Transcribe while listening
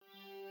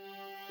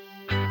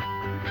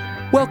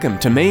Welcome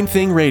to Main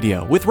Thing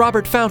Radio with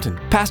Robert Fountain,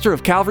 pastor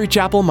of Calvary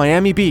Chapel,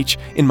 Miami Beach,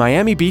 in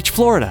Miami Beach,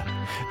 Florida.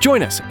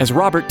 Join us as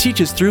Robert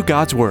teaches through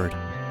God's Word.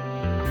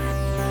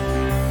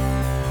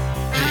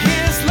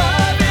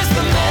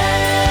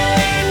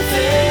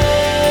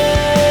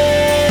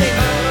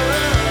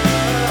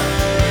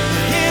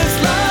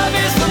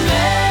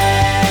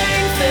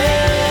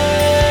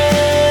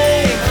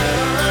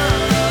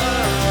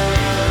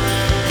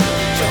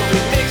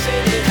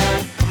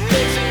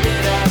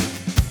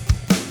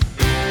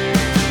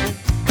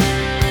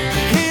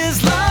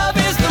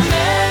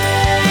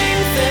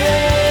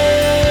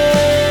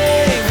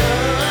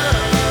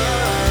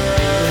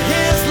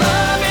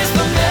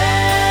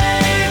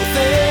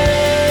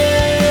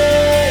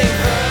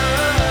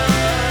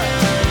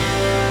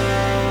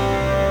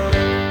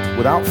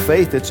 Without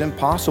faith, it's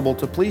impossible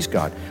to please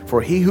God.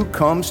 For he who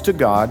comes to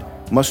God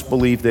must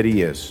believe that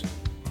he is,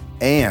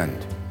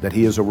 and that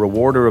he is a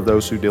rewarder of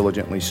those who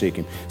diligently seek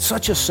him.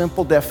 Such a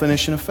simple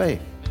definition of faith.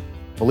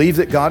 Believe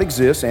that God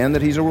exists and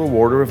that he's a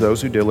rewarder of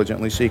those who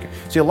diligently seek him.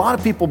 See, a lot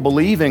of people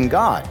believe in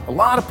God. A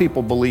lot of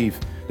people believe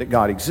that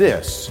God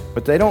exists,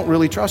 but they don't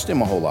really trust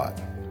him a whole lot.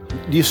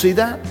 Do you see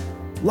that?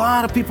 A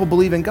lot of people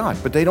believe in God,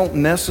 but they don't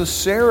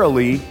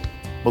necessarily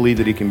believe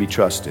that he can be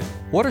trusted.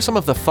 What are some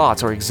of the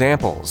thoughts or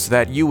examples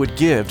that you would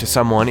give to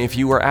someone if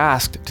you were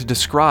asked to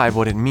describe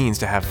what it means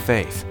to have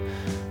faith?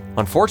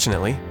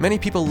 Unfortunately, many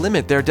people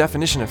limit their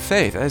definition of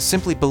faith as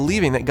simply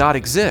believing that God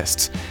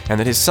exists and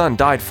that his Son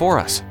died for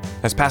us.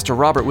 As Pastor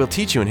Robert will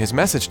teach you in his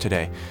message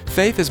today,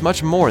 faith is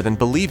much more than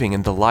believing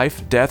in the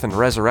life, death, and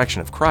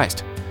resurrection of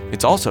Christ.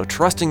 It's also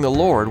trusting the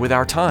Lord with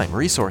our time,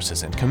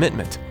 resources, and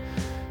commitment.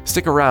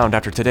 Stick around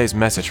after today's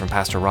message from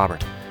Pastor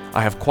Robert.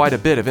 I have quite a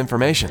bit of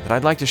information that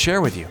I'd like to share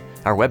with you.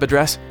 Our web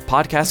address,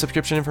 podcast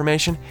subscription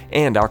information,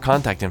 and our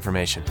contact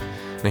information.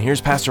 Now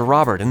here's Pastor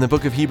Robert in the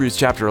book of Hebrews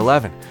chapter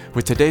 11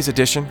 with today's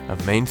edition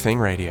of Main Thing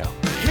Radio.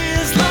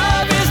 His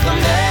love is the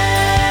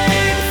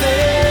main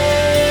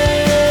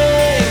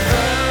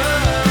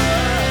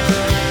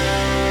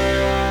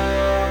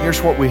thing.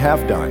 Here's what we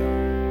have done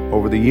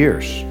over the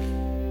years.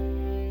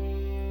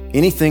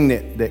 Anything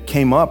that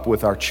came up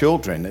with our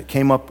children, that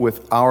came up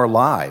with our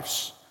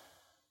lives,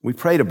 we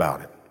prayed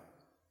about it.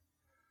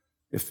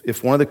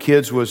 If one of the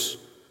kids was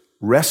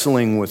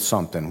wrestling with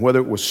something, whether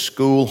it was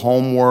school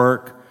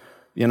homework,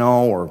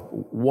 or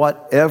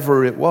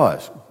whatever it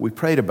was, we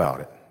prayed about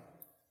it.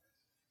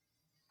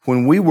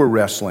 When we were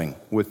wrestling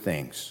with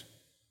things,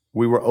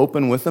 we were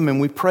open with them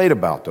and we prayed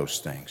about those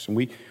things. And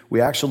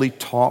we actually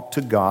talked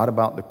to God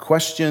about the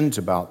questions,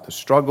 about the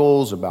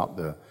struggles, about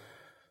the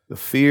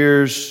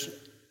fears.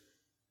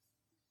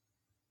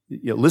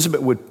 Elizabeth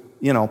would,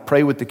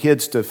 pray with the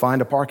kids to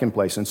find a parking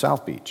place in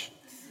South Beach.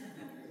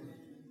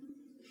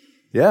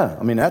 Yeah,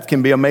 that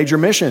can be a major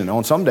mission.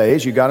 On some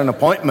days, you got an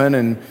appointment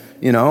and,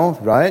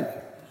 right?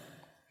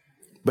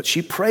 But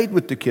she prayed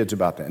with the kids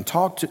about that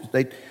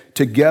and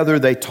together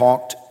they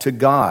talked to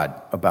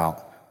God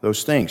about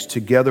those things.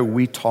 Together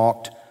we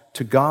talked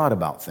to God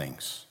about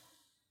things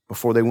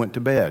before they went to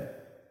bed.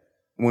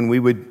 When we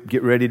would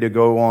get ready to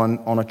go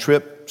on a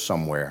trip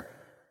somewhere.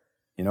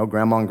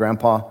 Grandma and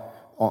Grandpa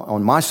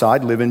on my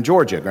side live in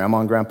Georgia. Grandma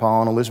and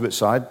Grandpa on Elizabeth's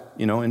side,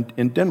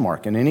 in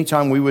Denmark. And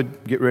anytime we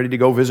would get ready to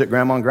go visit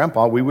Grandma and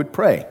Grandpa, we would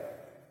pray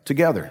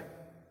together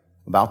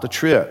about the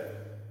trip.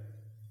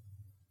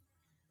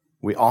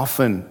 We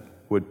often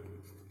would,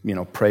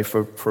 pray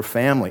for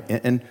family.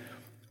 And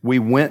we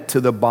went to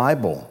the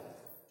Bible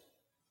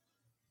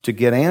to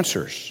get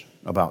answers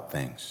about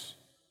things.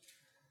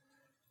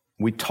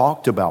 We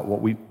talked about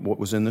what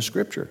was in the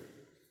Scripture.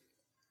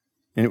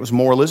 And it was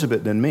more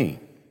Elizabeth than me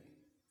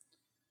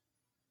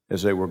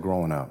as they were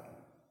growing up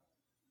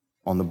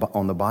on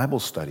the Bible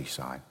study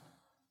side.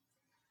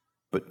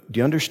 But do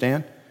you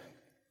understand?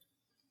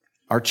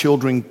 Our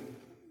children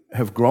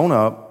have grown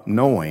up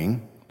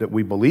knowing that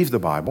we believe the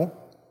Bible,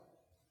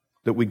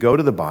 that we go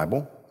to the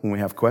Bible when we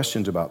have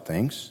questions about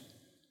things,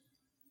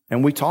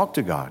 and we talk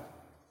to God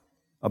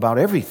about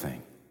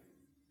everything.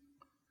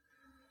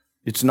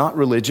 It's not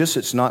religious,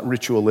 it's not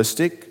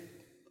ritualistic.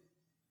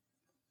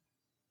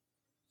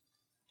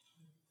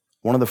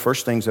 One of the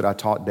first things that I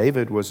taught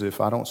David was,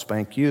 if I don't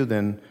spank you,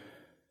 then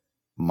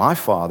my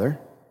Father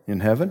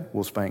in heaven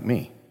will spank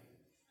me.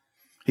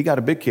 He got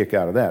a big kick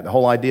out of that. The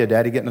whole idea of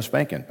Daddy getting a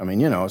spanking.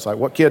 It's like,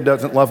 what kid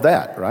doesn't love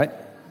that, right?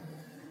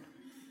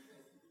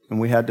 And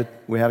we had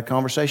a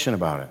conversation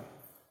about it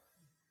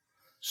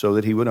so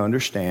that he would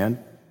understand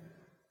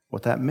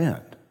what that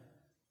meant.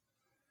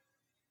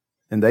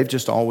 And they've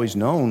just always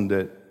known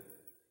that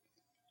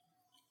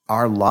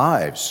our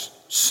lives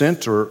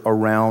center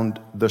around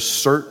the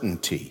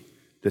certainty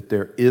that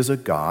there is a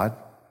God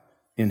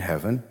in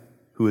heaven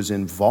who is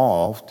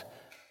involved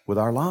with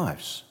our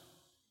lives.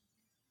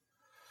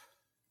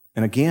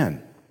 And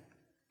again,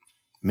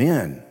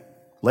 men,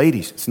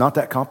 ladies, it's not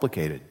that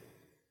complicated.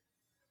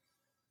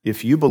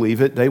 If you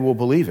believe it, they will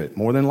believe it,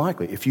 more than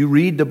likely. If you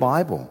read the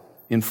Bible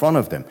in front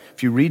of them,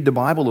 if you read the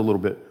Bible a little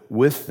bit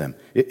with them,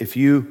 if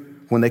you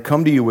when they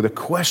come to you with a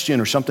question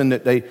or something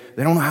that they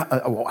don't know how,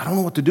 I don't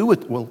know what to do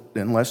with, well,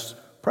 then let's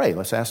pray.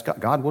 Let's ask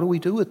God, God, what do we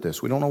do with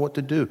this? We don't know what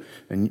to do.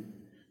 And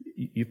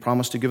you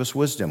promised to give us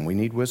wisdom. We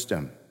need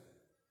wisdom.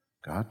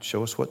 God,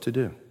 show us what to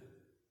do.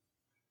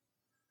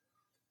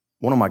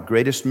 One of my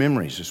greatest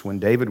memories is when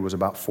David was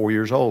about 4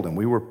 years old, and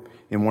we were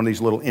in one of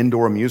these little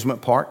indoor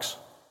amusement parks.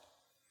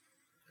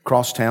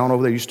 Across town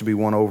over there used to be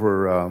one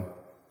over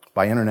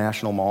by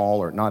International Mall,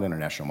 or not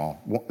International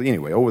Mall,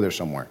 anyway, over there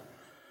somewhere.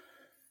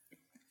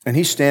 And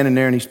he's standing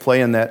there and he's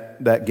playing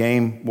that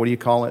game, what do you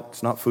call it?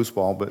 It's not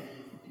foosball, but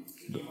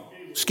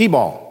skee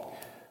ball.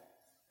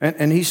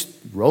 And he's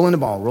rolling the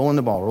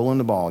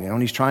ball,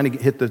 and he's trying to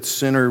hit the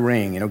center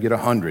ring, get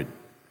 100.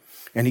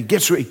 And he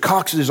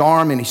cocks his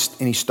arm and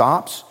he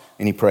stops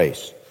and he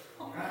prays.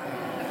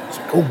 It's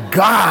like, oh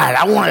God,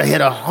 I want to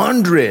hit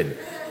 100.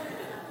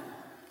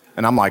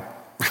 And I'm like,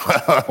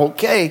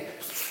 okay,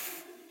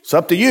 it's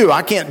up to you.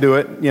 I can't do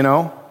it,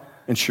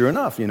 And sure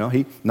enough,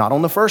 he, not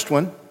on the first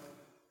one,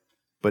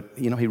 but,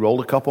 he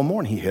rolled a couple more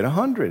and he hit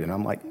 100. And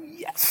I'm like,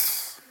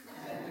 yes.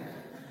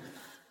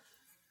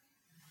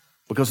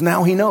 Because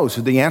now he knows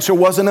that the answer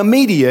wasn't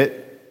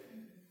immediate,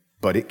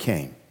 but it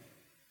came.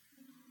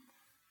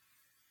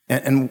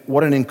 And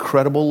what an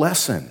incredible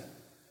lesson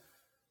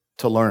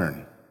to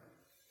learn.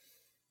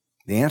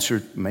 The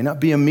answer may not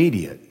be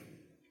immediate,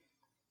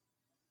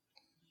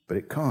 but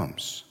it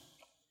comes.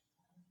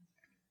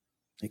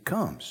 It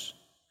comes.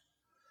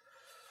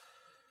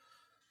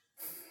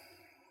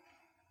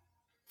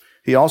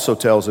 He also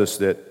tells us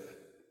that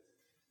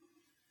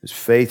his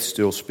faith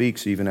still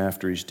speaks even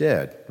after he's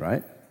dead,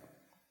 right?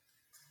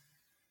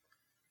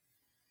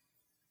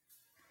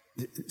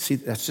 See,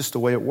 that's just the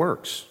way it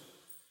works.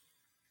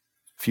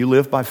 If you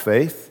live by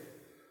faith,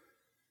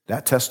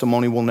 that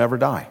testimony will never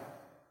die.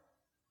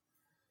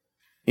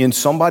 In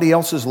somebody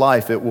else's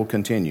life, it will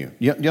continue.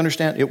 You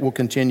understand? It will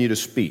continue to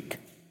speak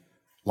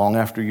long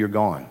after you're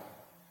gone.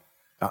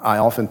 I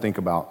often think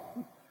about,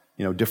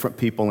 different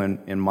people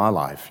in my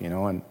life,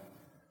 and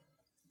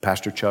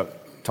Pastor Chuck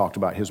talked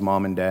about his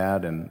mom and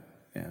dad and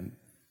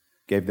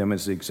gave them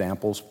as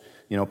examples.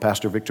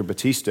 Pastor Victor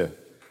Batista,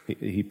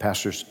 he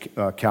pastors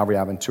Calvary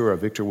Aventura.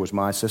 Victor was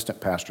my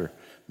assistant pastor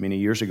many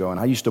years ago, and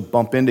I used to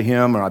bump into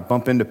him, or I'd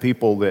bump into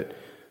people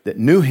that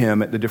knew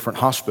him at the different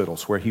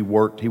hospitals where he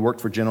worked. He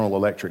worked for General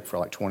Electric for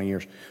like 20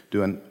 years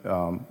doing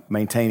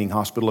maintaining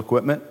hospital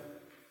equipment.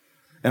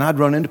 And I'd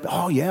run into,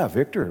 oh yeah,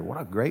 Victor, what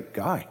a great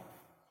guy.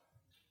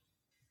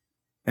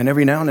 And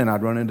every now and then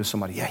I'd run into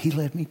somebody, yeah, he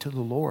led me to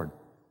the Lord.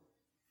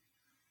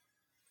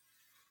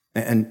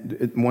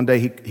 And one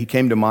day he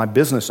came to my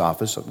business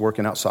office,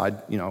 working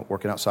outside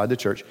the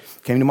church,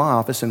 came to my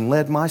office and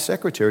led my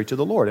secretary to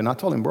the Lord. And I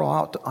told him,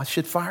 bro, I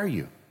should fire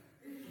you.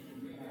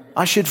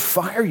 I should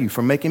fire you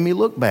for making me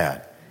look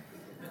bad.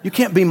 You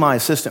can't be my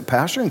assistant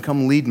pastor and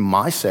come lead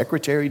my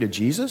secretary to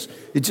Jesus.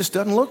 It just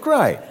doesn't look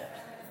right.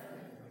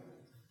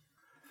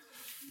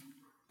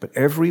 But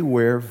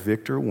everywhere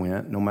Victor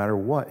went, no matter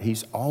what,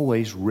 he's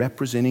always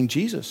representing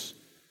Jesus.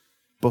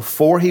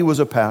 Before he was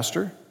a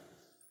pastor,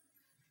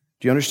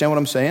 do you understand what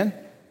I'm saying?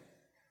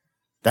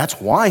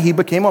 That's why he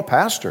became a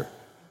pastor,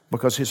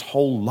 because his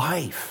whole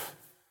life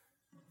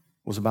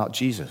was about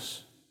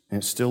Jesus,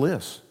 and it still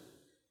is.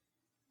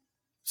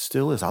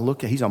 Still is.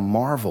 He's a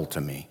marvel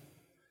to me.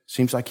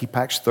 Seems like he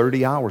packs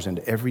 30 hours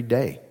into every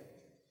day.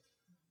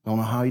 Don't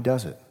know how he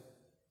does it.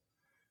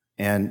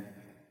 And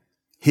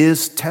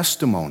his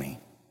testimony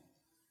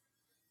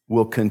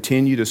will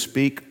continue to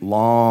speak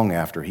long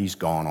after he's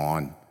gone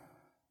on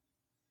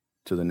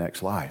to the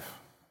next life,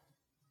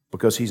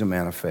 because he's a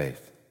man of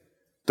faith.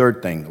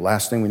 Third thing, the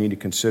last thing we need to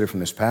consider from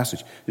this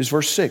passage is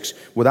verse 6.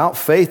 Without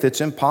faith,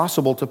 it's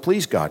impossible to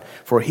please God.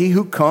 For he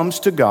who comes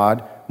to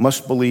God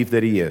must believe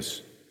that he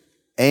is,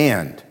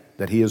 and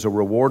that he is a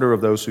rewarder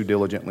of those who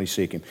diligently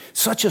seek him.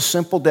 Such a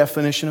simple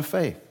definition of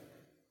faith.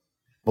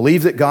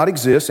 Believe that God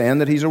exists and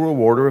that he's a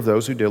rewarder of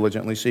those who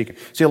diligently seek him.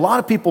 See, a lot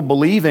of people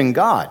believe in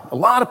God. A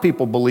lot of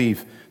people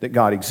believe that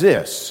God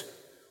exists,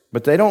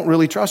 but they don't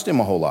really trust him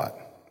a whole lot.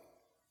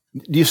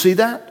 Do you see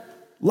that?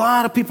 A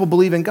lot of people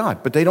believe in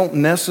God, but they don't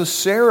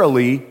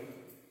necessarily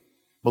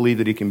believe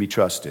that he can be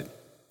trusted.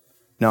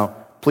 Now,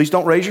 please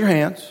don't raise your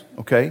hands,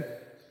 okay?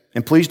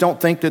 And please don't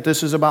think that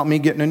this is about me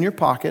getting in your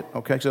pocket,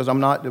 okay? Because we're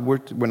not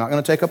going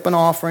to take up an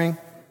offering.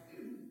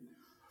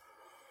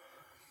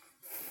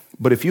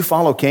 But if you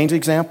follow Cain's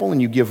example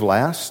and you give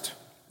last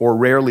or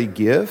rarely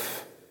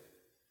give,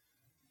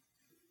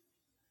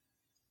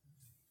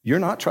 you're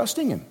not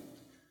trusting him.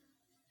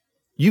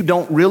 You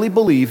don't really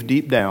believe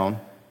deep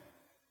down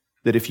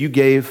that if you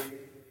gave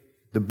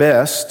the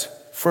best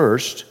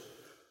first,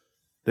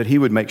 that he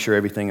would make sure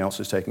everything else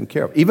is taken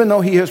care of. Even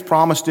though he has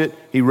promised it,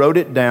 he wrote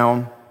it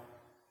down,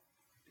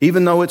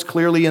 even though it's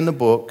clearly in the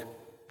book,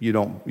 you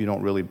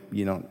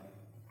don't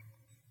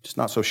just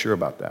not so sure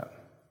about that.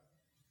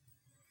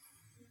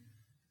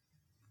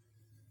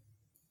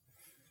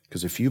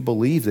 Because if you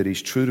believe that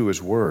he's true to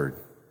his word,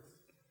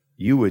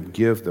 you would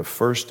give the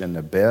first and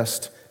the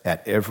best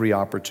at every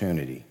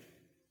opportunity.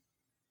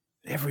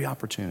 Every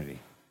opportunity.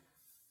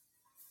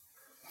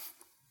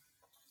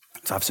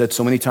 As I've said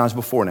so many times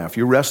before now, if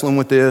you're wrestling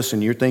with this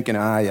and you're thinking,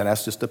 yeah,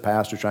 that's just the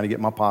pastor trying to get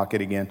in my pocket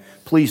again,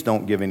 please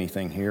don't give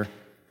anything here.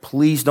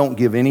 Please don't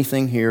give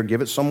anything here.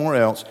 Give it somewhere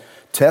else.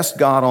 Test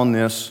God on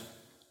this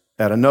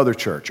at another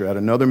church or at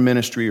another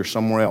ministry or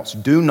somewhere else.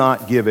 Do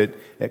not give it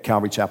at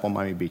Calvary Chapel,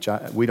 Miami Beach.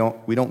 We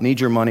don't need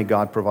your money.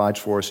 God provides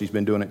for us. He's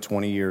been doing it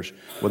 20 years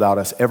without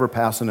us ever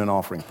passing an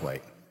offering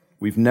plate.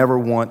 We've never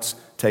once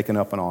taken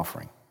up an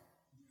offering.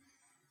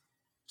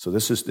 So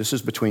this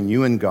is between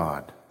you and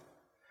God.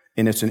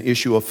 And it's an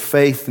issue of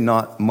faith,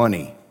 not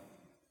money.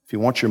 If he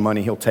wants your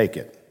money, he'll take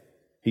it.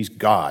 He's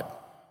God.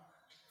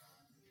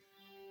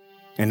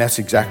 And that's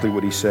exactly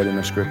what he said in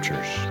the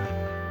scriptures.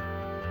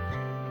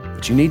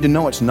 But you need to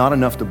know it's not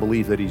enough to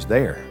believe that he's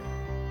there.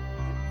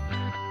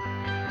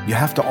 You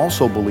have to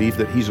also believe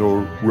that he's a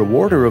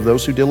rewarder of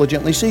those who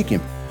diligently seek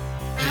him.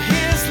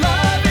 His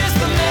love is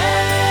the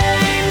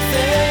main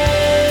thing.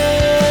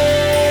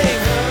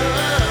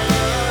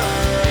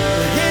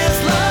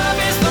 His love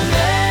is the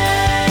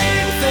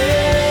main thing.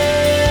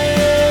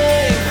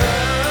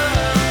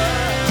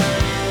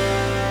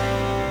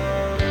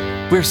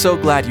 We're so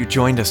glad you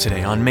joined us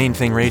today on Main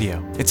Thing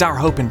Radio. It's our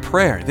hope and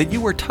prayer that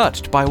you were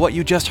touched by what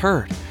you just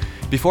heard.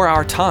 Before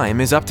our time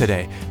is up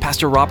today,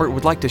 Pastor Robert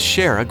would like to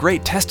share a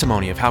great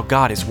testimony of how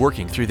God is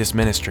working through this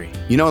ministry.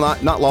 You know,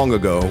 not long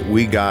ago,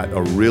 we got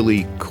a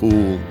really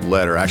cool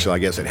letter. Actually, I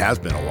guess it has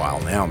been a while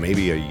now,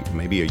 maybe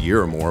a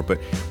year or more, but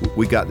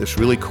we got this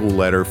really cool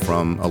letter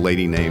from a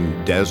lady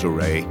named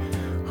Desiree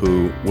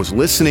who was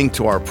listening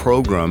to our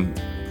program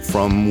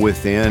from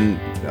within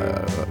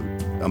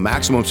a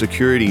maximum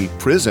security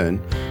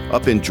prison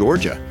up in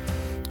Georgia.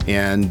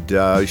 And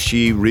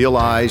she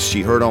realized,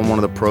 she heard on one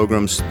of the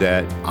programs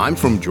that I'm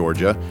from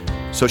Georgia,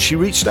 so she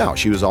reached out.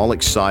 She was all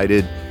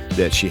excited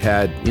that she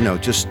had,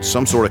 just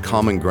some sort of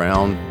common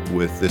ground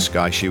with this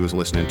guy she was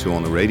listening to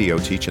on the radio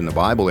teaching the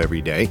Bible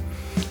every day.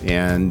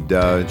 And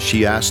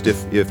she asked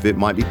if it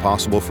might be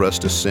possible for us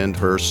to send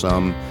her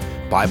some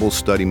Bible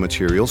study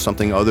material,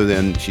 something other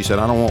than, she said,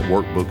 I don't want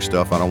workbook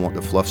stuff, I don't want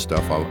the fluff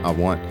stuff, I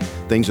want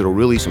things that'll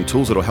really, some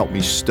tools that'll help me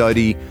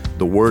study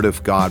the Word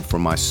of God for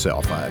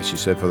myself. She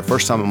said, for the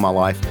first time in my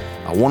life,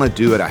 I want to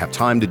do it, I have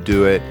time to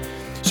do it.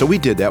 So we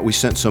did that. We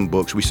sent some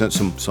books, we sent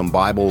some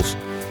Bibles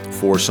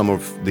for some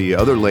of the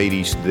other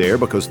ladies there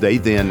because they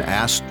then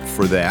asked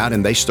for that,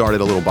 and they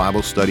started a little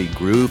Bible study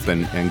group,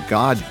 and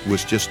God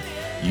was just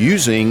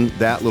using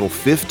that little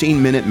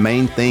 15-minute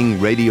Main Thing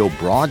radio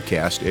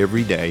broadcast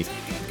every day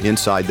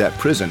inside that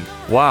prison.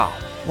 Wow,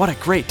 what a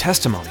great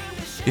testimony.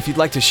 If you'd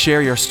like to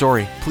share your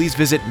story, please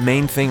visit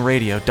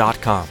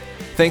mainthingradio.com.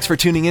 Thanks for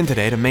tuning in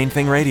today to Main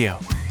Thing Radio.